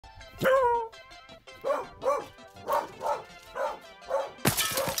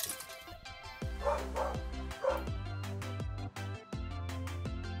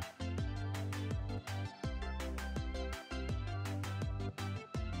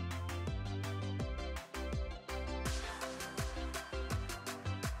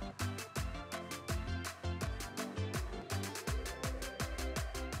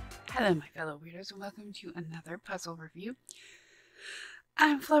Hello, my fellow weirdos, and welcome to another puzzle review.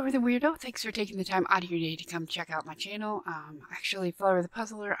 I'm Flowur the Weirdo. Thanks for taking the time out of your day to come check out my channel. Actually, Flowur the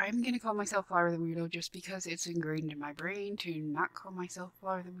Puzzler, I'm going to call myself Flowur the Weirdo just because it's ingrained in my brain. To not call myself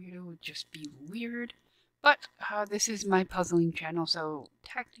Flowur the Weirdo would just be weird. But this is my puzzling channel, so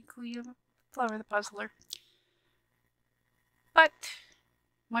technically I'm Flowur the Puzzler. But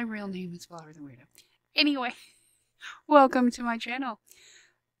my real name is Flowur the Weirdo. Anyway, welcome to my channel.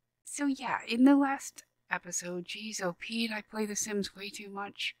 So yeah, in the last episode, geez, oh Pete, I play The Sims way too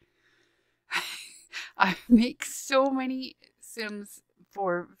much. I make so many Sims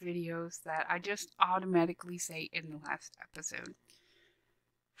 4 videos that I just automatically say in the last episode.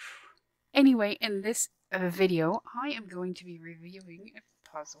 Anyway, in this video, I am going to be reviewing a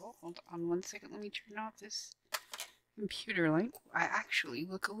puzzle. Hold on one second, let me turn off this computer light. I actually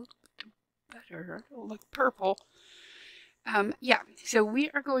look a little bit better. I don't look purple. Yeah, so we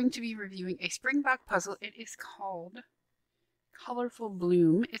are going to be reviewing a Springbok puzzle. It is called Colorful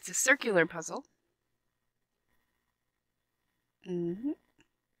Bloom. It's a circular puzzle. If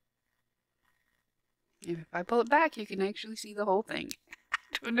I pull it back, you can actually see the whole thing. I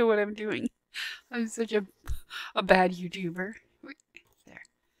don't know what I'm doing. I'm such a bad YouTuber. There.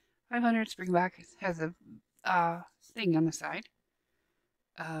 500 Springbok has a thing on the side.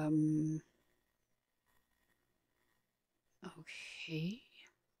 Okay.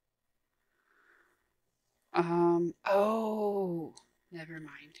 Oh, never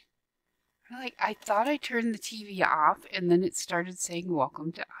mind. I thought I turned the TV off and then it started saying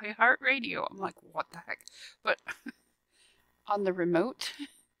welcome to iHeartRadio. I'm like, what the heck? But on the remote,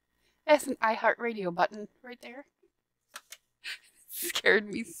 there's an iHeartRadio button right there. It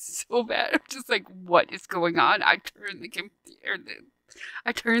scared me so bad. I'm just like, what is going on? I turned the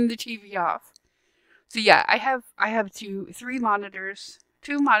TV off. So yeah, I have three monitors,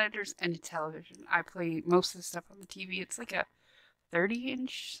 two monitors and a television. I play most of the stuff on the TV. It's like a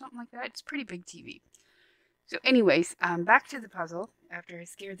 30-inch, something like that. It's a pretty big TV. So anyways, back to the puzzle after I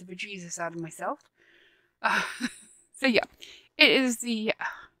scared the bejesus out of myself. So yeah, it is the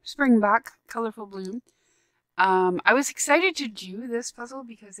Springbok Colorful Bloom. I was excited to do this puzzle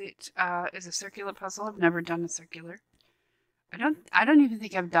because it is a circular puzzle. I've never done a circular. I don't even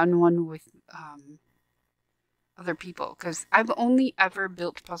think I've done one with other people, because I've only ever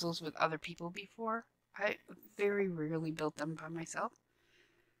built puzzles with other people before. I very rarely built them by myself.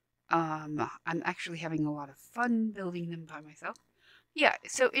 I'm actually having a lot of fun building them by myself. Yeah,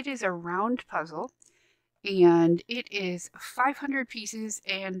 so it is a round puzzle, and it is 500 pieces,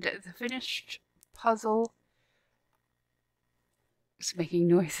 and the finished puzzle is making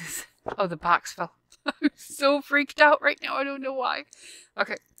noises. Oh, the box fell. I'm so freaked out right now. I don't know why.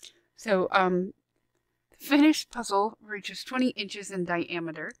 Okay, so finished puzzle reaches 20 inches in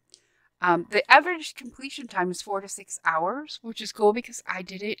diameter. The average completion time is 4 to 6 hours, which is cool because I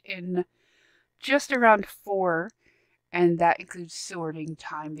did it in just around 4, and that includes sorting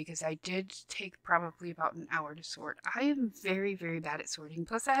time because I did take probably about an hour to sort. I am very, very bad at sorting.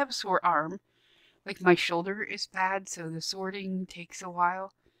 Plus, I have a sore arm. Like, my shoulder is bad, so the sorting takes a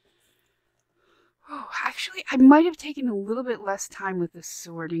while. Oh, actually, I might have taken a little bit less time with the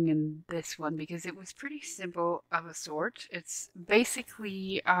sorting in this one because it was pretty simple of a sort. It's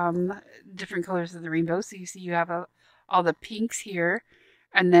basically different colors of the rainbow. So you see you have all the pinks here,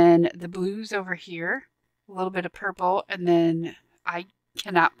 and then the blues over here, a little bit of purple, and then I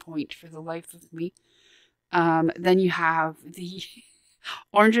cannot point for the life of me. Then you have the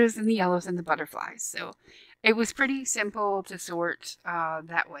oranges and the yellows and the butterflies. So it was pretty simple to sort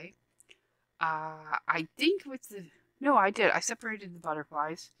that way. I think with the... No, I did. I separated the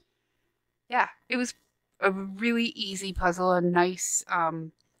butterflies. Yeah, it was a really easy puzzle, a nice,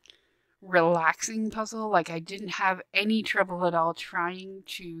 relaxing puzzle. Like, I didn't have any trouble at all trying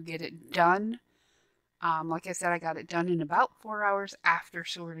to get it done. Like I said, I got it done in about 4 hours after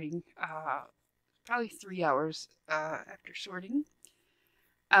sorting. Probably 3 hours after sorting.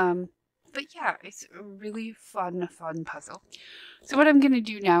 But yeah, it's a really fun puzzle. So what I'm going to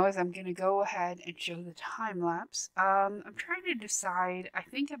do now is I'm going to go ahead and show the time lapse. I'm trying to decide. I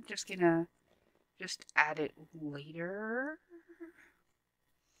think I'm just going to add it later,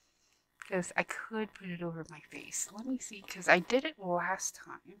 because I could put it over my face. Let me see, because I did it last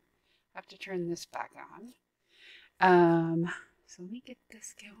time. I have to turn this back on. So let me get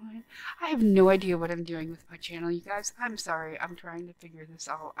this going. I have no idea what I'm doing with my channel, you guys. I'm sorry. I'm trying to figure this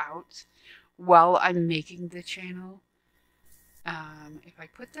all out while I'm making the channel. If I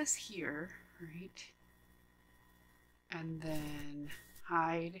put this here, right, and then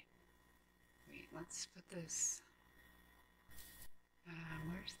hide. Wait, let's put this.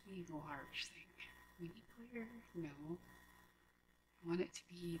 Where's the large thing? Mini player? No. I want it to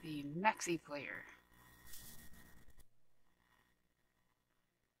be the maxi player.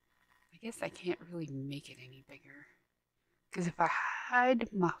 I guess I can't really make it any bigger. Because if I hide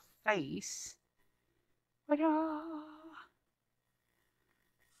my face...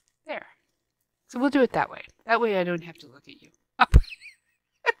 There. So we'll do it that way. That way I don't have to look at you. That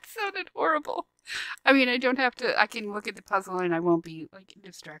sounded horrible. I mean, I don't have to... I can look at the puzzle and I won't be, like,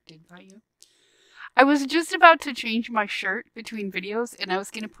 distracted by you. I was just about to change my shirt between videos, and I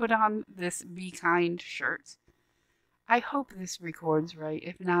was going to put on this Be Kind shirt. I hope this records right.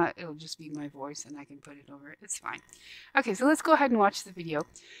 If not, it'll just be my voice and I can put it over it. It's fine. Okay, so let's go ahead and watch the video.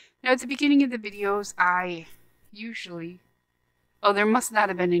 Now, at the beginning of the videos, I usually... Oh, there must not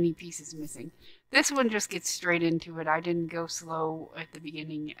have been any pieces missing. This one just gets straight into it. I didn't go slow at the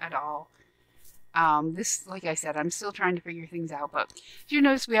beginning at all. This, like I said, I'm still trying to figure things out, but you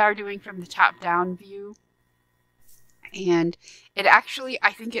notice we are doing from the top-down view. And it actually,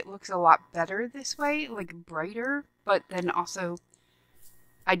 I think it looks a lot better this way, like brighter, but then also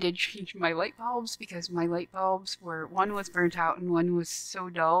I did change my light bulbs because my light bulbs were, one was burnt out and one was so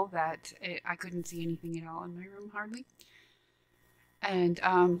dull that I couldn't see anything at all in my room hardly. And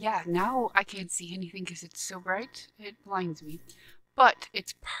yeah, now I can't see anything because it's so bright, it blinds me. But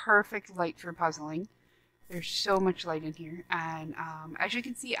it's perfect light for puzzling. There's so much light in here. And as you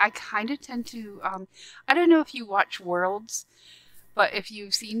can see, I kind of tend to, I don't know if you watch Worlds, but if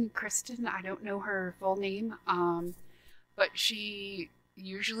you've seen Tristan, I don't know her full name, but she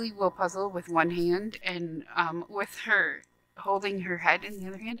usually will puzzle with one hand, and with her holding her head in the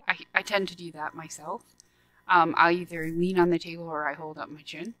other hand, I tend to do that myself. I either lean on the table or I hold up my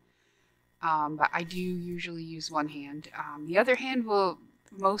chin. But I do usually use one hand. The other hand will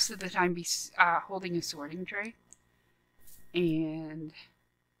most of the time be holding a sorting tray. And,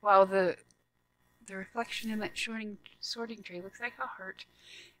 well, the reflection in that sorting tray looks like a heart.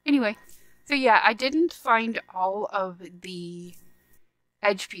 Anyway, so yeah, I didn't find all of the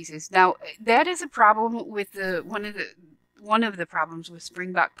edge pieces. Now, that is a problem with one of the problems with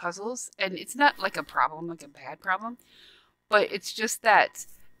Springbok puzzles, and it's not like a problem, like a bad problem, but it's just that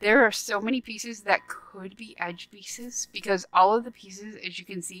there are so many pieces that could be edge pieces because all of the pieces, as you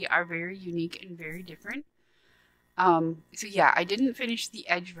can see, are very unique and very different. So yeah, I didn't finish the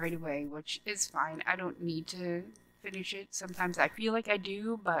edge right away, which is fine. I don't need to finish it. Sometimes I feel like I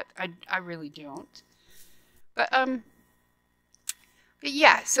do, but I really don't. But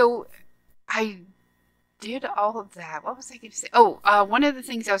yeah, so I did all of that. What was I going to say? Oh, one of the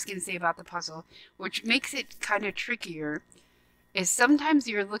things I was going to say about the puzzle, which makes it kind of trickier, is sometimes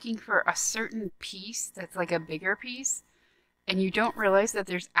you're looking for a certain piece that's like a bigger piece, and you don't realize that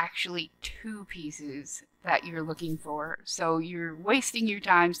there's actually two pieces that you're looking for. So you're wasting your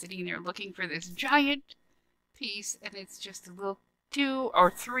time sitting there looking for this giant piece, and it's just a little 2 or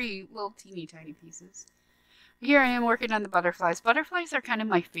 3 little teeny tiny pieces. Here I am working on the butterflies. Butterflies are kind of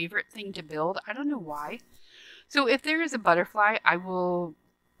my favorite thing to build. I don't know why. So if there is a butterfly, I will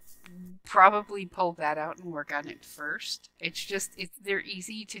probably pull that out and work on it first. It's just, they're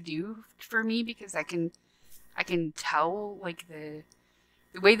easy to do for me because I can tell like the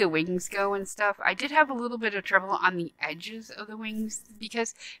way the wings go and stuff. I did have a little bit of trouble on the edges of the wings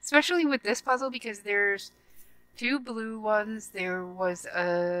because, especially with this puzzle, because there's 2 blue ones, there was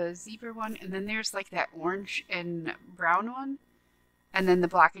a zebra one, and then there's like that orange and brown one, and then the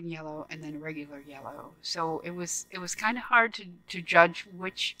black and yellow, and then regular yellow. So it was kind of hard to judge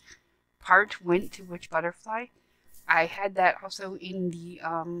which part went to which butterfly. I had that also in the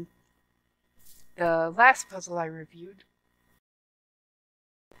last puzzle I reviewed.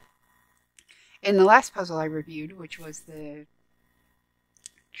 In the last puzzle I reviewed, which was the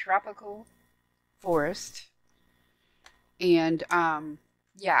tropical forest. And,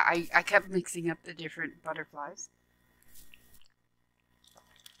 yeah, I kept mixing up the different butterflies.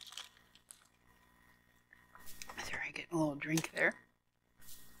 Sorry, I get a little drink there.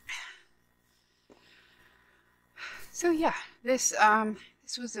 So yeah, this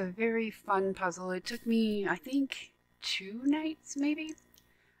was a very fun puzzle. It took me, I think, 2 nights, maybe?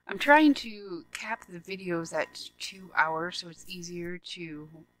 I'm trying to cap the videos at 2 hours so it's easier to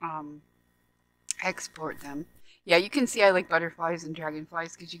export them. Yeah, you can see I like butterflies and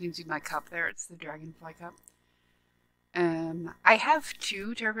dragonflies because you can see my cup there. It's the dragonfly cup. I have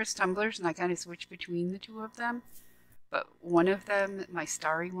 2 Turquoise tumblers and I kind of switch between the 2 of them. But one of them, my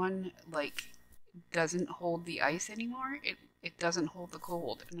starry one, like, doesn't hold the ice anymore. It doesn't hold the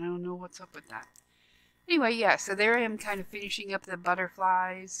cold, and I don't know what's up with that. Anyway, yeah, so there I am kind of finishing up the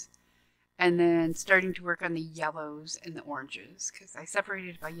butterflies, And then starting to work on the yellows and the oranges, because I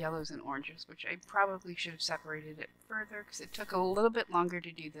separated by yellows and oranges, which I probably should have separated it further because it took a little bit longer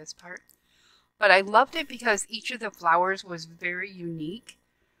to do this part. But I loved it because each of the flowers was very unique,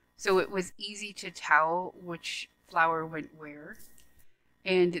 so it was easy to tell which flower went where.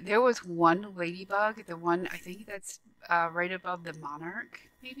 And there was one ladybug, the one I think that's right above the monarch,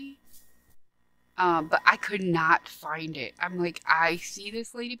 maybe? But I could not find it. I'm like, I see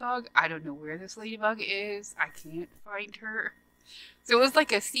this ladybug. I don't know where this ladybug is. I can't find her. So it was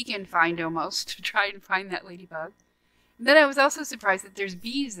like a seek and find almost to try and find that ladybug. And then I was also surprised that there's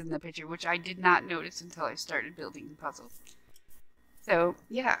bees in the picture, which I did not notice until I started building the puzzle. So,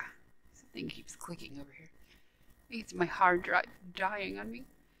 yeah. Something keeps clicking over here. I think it's my hard drive dying on me.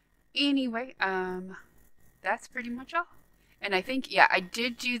 Anyway, that's pretty much all. And I think, yeah, I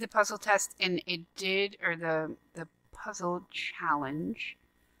did do the puzzle test, and it did, or the puzzle challenge.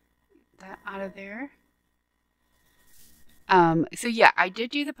 Get that out of there. So yeah, I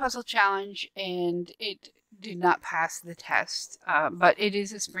did do the puzzle challenge, and it did not pass the test. But it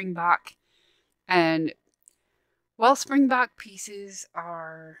is a Springbok, and while Springbok pieces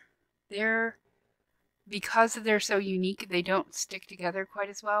are there, because they're so unique, they don't stick together quite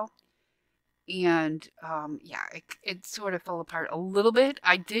as well. And yeah, it sort of fell apart a little bit.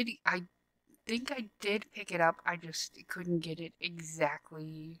 I think I did pick it up. I just couldn't get it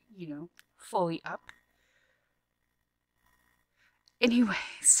exactly, you know, fully up. Anyway,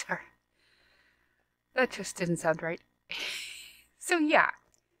 sorry. That just didn't sound right. So yeah.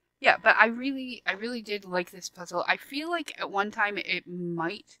 Yeah, but I really did like this puzzle. I feel like at one time it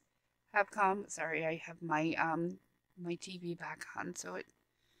might have come. Sorry, I have my my TV back on, so it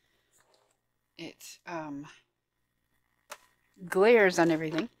glares on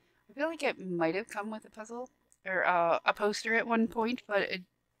everything. I feel like it might have come with a puzzle or a poster at one point, but it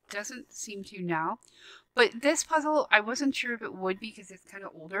doesn't seem to now. But this puzzle, I wasn't sure if it would be because it's kind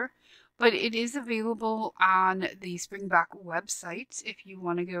of older, but it is available on the Springbok website if you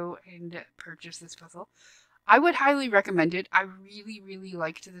want to go and purchase this puzzle. I would highly recommend it. I really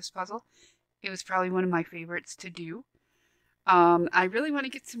liked this puzzle. It was probably one of my favorites to do. I really want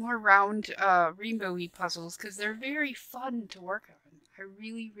to get some more round rainbowy puzzles because they're very fun to work on. I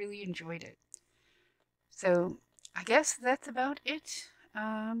really enjoyed it. So I guess that's about it.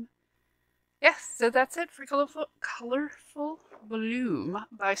 Yes, so that's it for Colorful Bloom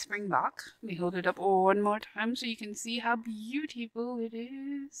by Springbok. Let me hold it up one more time so you can see how beautiful it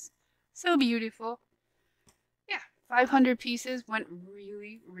is. So beautiful. Yeah, 500 pieces, went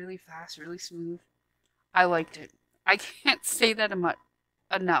really fast, really smooth. I liked it. I can't say that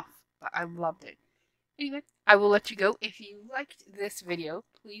enough, but I loved it. Anyway, I will let you go. If you liked this video,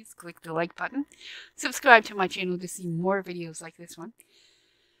 please click the like button. Subscribe to my channel to see more videos like this one.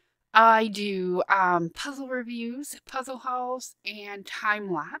 I do puzzle reviews, puzzle hauls, and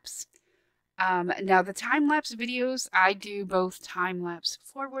time-lapse. Now, the time-lapse videos, I do both time-lapse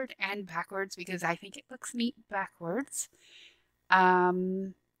forward and backwards because I think it looks neat backwards. Yeah.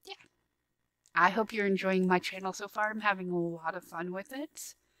 I hope you're enjoying my channel so far. I'm having a lot of fun with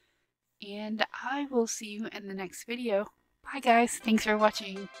it. And I will see you in the next video. Bye, guys. Thanks for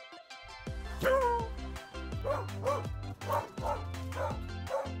watching. Wow.